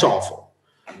 That's awful.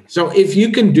 So if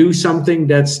you can do something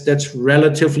that's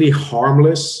relatively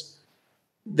harmless,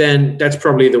 then that's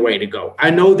probably the way to go. I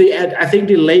think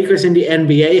the Lakers in the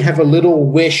NBA have a little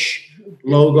Wish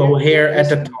logo here at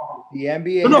the top. The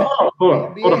NBA,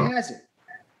 hold on. has it.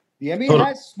 The NBA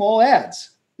has small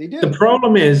ads. They do. The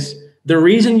problem is, the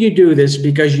reason you do this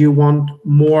because you want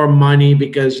more money,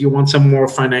 because you want some more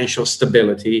financial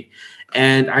stability.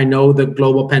 And I know the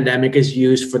global pandemic is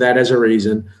used for that as a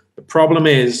reason. The problem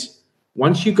is,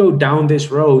 once you go down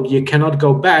this road, you cannot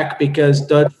go back, because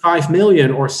the 5 million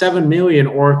or 7 million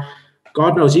or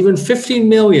God knows, even 15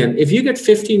 million, if you get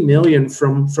 15 million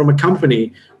from a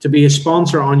company to be a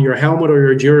sponsor on your helmet or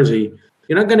your jersey,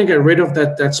 you're not going to get rid of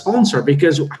that sponsor,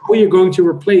 because how are you going to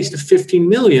replace the 15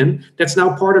 million that's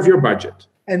now part of your budget?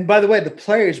 And by the way, the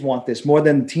players want this more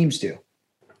than the teams do.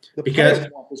 The players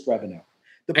want this revenue.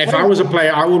 If I was a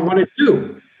player, I would want it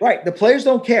too. Right. The players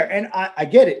don't care. And I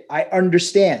get it. I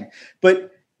understand.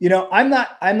 But, I'm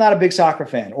not a big soccer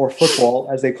fan, or football,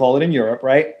 as they call it in Europe,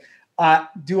 right?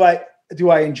 Do I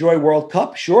enjoy World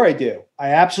Cup? Sure, I do.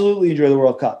 I absolutely enjoy the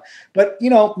World Cup. But,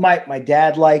 my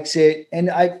dad likes it, and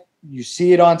you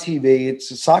see it on TV.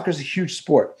 Soccer's a huge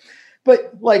sport.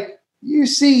 But, you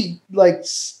see,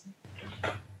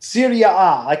 Serie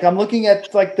A, I'm looking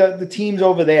at, the teams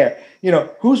over there.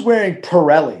 Who's wearing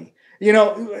Pirelli?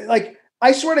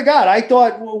 I swear to God, I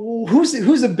thought,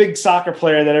 who's a big soccer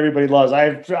player that everybody loves?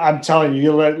 I'm telling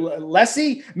you,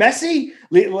 Messi?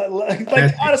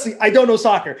 Honestly, I don't know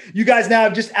soccer. You guys now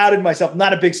have just outed myself. I'm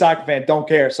not a big soccer fan. Don't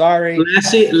care. Sorry.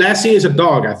 Messi is a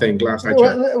dog, I think, last I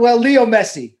checked. Well, Leo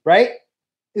Messi, right?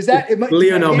 Is that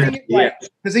Lionel Messi? Yeah.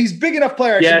 Because he's a big enough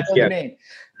player. I should know the name.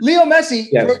 Leo Messi,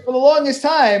 for the longest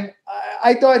time,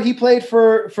 I thought he played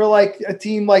for a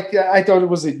team I thought it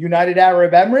was the United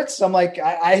Arab Emirates. I'm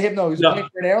I have no. He was playing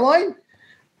for an airline.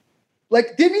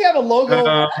 Didn't he have a logo?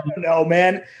 I don't know,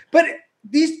 man. But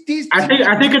these. I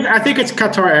think it's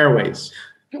Qatar Airways.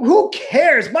 Who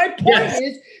cares? My point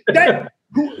is that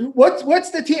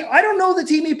what's the team? I don't know the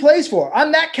team he plays for.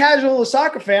 I'm that casual a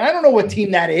soccer fan. I don't know what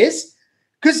team that is,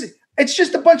 because it's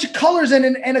just a bunch of colors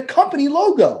and a company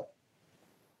logo.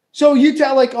 So you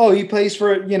tell he plays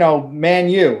for, Man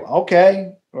U,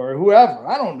 okay, or whoever.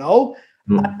 I don't know.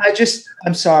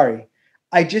 I'm sorry.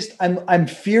 I'm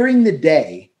fearing the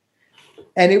day,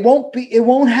 and it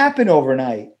won't happen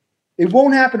overnight. It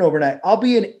won't happen overnight. I'll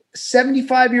be a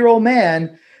 75-year-old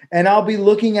man, and I'll be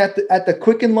looking at the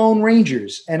Quicken Loan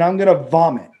Rangers, and I'm gonna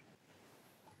vomit.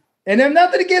 And I'm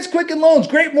nothing against Quicken Loans,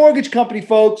 great mortgage company,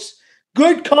 folks.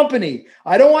 Good company.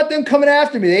 I don't want them coming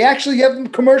after me. They actually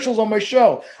have commercials on my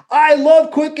show. I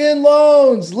love Quicken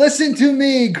Loans. Listen to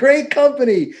me. Great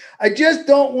company. I just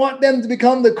don't want them to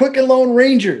become the Quicken Loan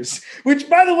Rangers, which,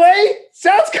 by the way,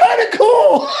 sounds kind of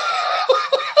cool.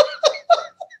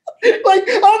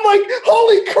 I'm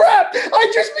holy crap.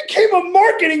 I just became a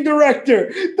marketing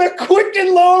director. The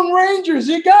Quicken Loan Rangers.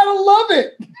 You got to love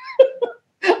it.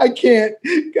 I can't.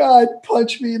 God,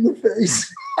 punch me in the face.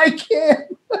 I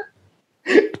can't.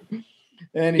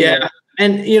 Anyway. Yeah,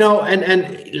 and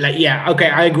okay,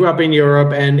 I grew up in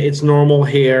Europe and it's normal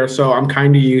here, so I'm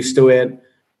kind of used to it.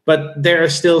 But there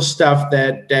is still stuff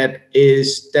that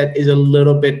is a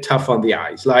little bit tough on the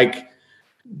eyes, like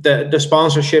the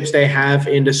sponsorships they have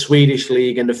in the Swedish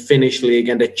league and the Finnish league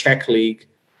and the Czech league.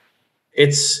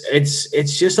 It's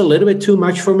just a little bit too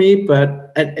much for me.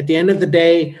 But at the end of the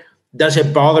day, does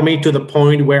it bother me to the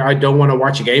point where I don't want to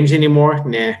watch games anymore?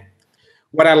 Nah.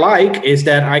 What I like is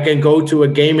that I can go to a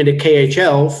game in the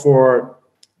KHL for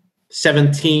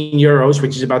 17 euros,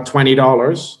 which is about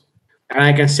 $20, and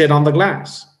I can sit on the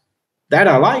glass. That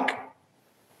I like.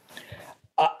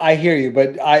 I hear you,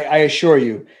 but I assure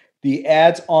you, the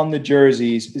ads on the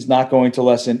jerseys is not going to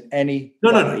lessen any.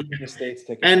 No. The States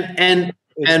ticket. And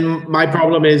my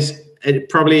problem is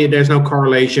probably there's no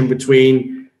correlation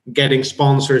between getting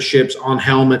sponsorships on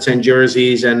helmets and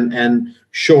jerseys and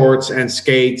shorts and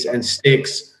skates and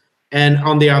sticks, and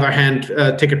on the other hand,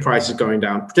 ticket prices going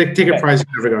down. Ticket prices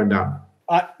never going down.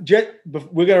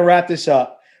 We're going to wrap this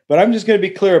up, but I'm just going to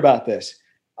be clear about this.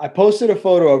 I posted a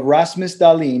photo of Rasmus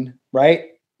Dahlin, right,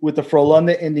 with the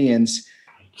Frölunda Indians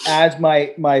as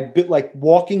my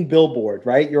walking billboard,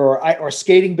 right, or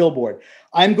skating billboard.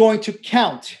 I'm going to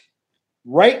count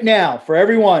right now for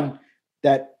everyone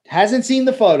that hasn't seen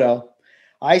the photo.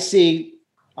 I'm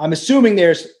assuming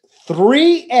there's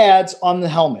 3 ads on the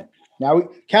helmet. Now,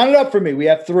 count it up for me. We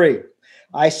have 3.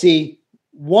 I see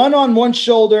 1 on one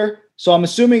shoulder, so I'm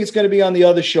assuming it's going to be on the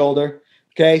other shoulder.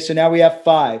 Okay, so now we have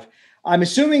 5. I'm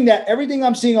assuming that everything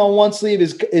I'm seeing on one sleeve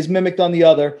is mimicked on the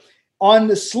other. On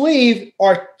the sleeve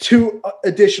are 2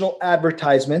 additional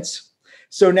advertisements.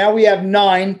 So now we have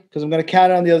 9 because I'm going to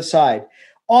count it on the other side.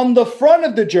 On the front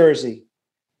of the jersey,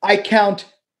 I count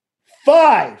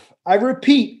 5. I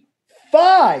repeat,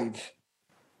 5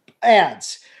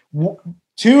 ads.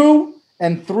 2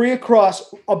 and 3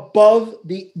 across above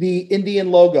the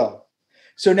Indian logo.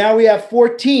 So now we have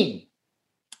 14.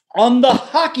 On the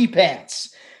hockey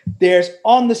pants, there's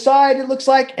on the side, it looks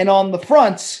like, and on the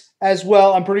fronts as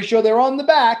well. I'm pretty sure they're on the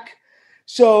back.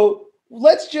 So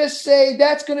let's just say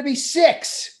that's going to be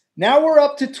 6. Now we're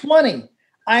up to 20.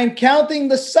 I'm counting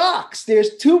the socks.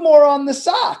 There's 2 more on the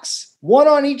socks, 1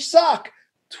 on each sock.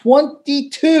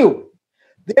 22.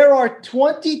 There are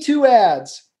 22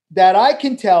 ads that I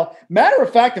can tell. Matter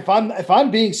of fact, if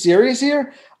I'm being serious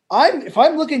here, if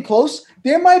I'm looking close,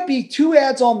 there might be 2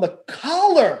 ads on the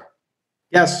collar.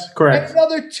 Yes, correct. And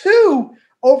another 2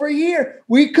 over here.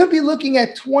 We could be looking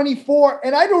at 24,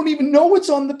 and I don't even know what's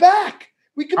on the back.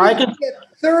 We could be looking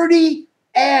at 30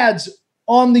 ads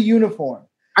on the uniform.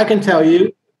 I can tell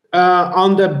you,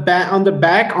 on the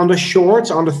back, on the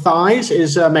shorts, on the thighs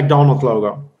is a McDonald's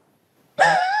logo.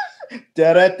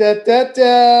 Da da da da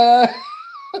da.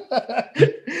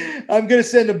 I'm gonna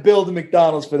send a bill to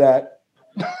McDonald's for that.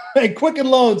 And Quicken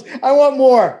Loans, I want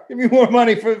more. Give me more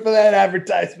money for that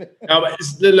advertisement. No, but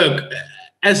look,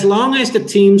 as long as the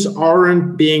teams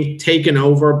aren't being taken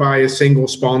over by a single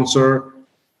sponsor,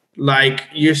 like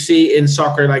you see in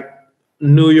soccer, like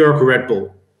New York Red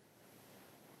Bull.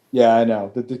 Yeah, I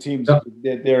know that the teams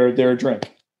they're a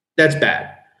drink. That's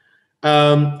bad.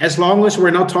 As long as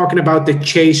we're not talking about the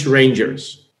Chase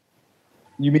Rangers.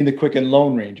 You mean the Quicken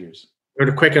Loan Rangers? Or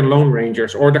the Quicken Loan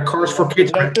Rangers, or the Cars for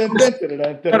Kids. No. That'll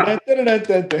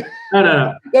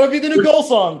be the new goal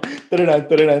song.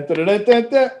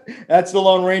 That's the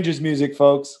Lone Rangers music,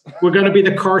 folks. We're going to be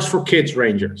the Cars for Kids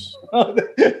Rangers. God,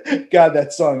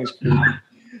 that song is cool.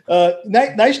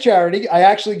 Nice charity. I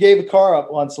actually gave a car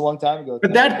up once a long time ago.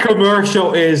 But that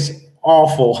commercial is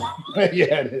awful.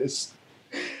 Yeah, it is.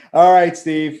 All right,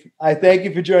 Steve. I thank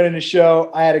you for joining the show.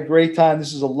 I had a great time.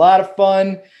 This was a lot of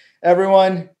fun.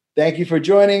 Everyone, thank you for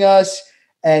joining us.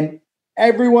 And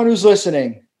everyone who's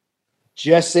listening,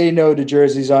 just say no to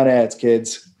jerseys on ads,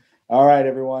 kids. All right,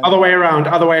 everyone. Other way around.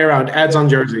 Ads on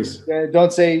jerseys.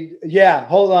 Don't say, yeah,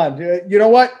 hold on. You know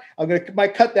what?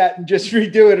 Might cut that and just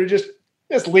redo it, or just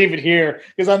leave it here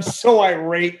because I'm so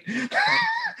irate.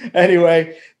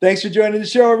 Anyway, thanks for joining the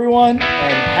show, everyone, and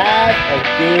have a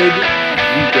good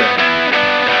weekend.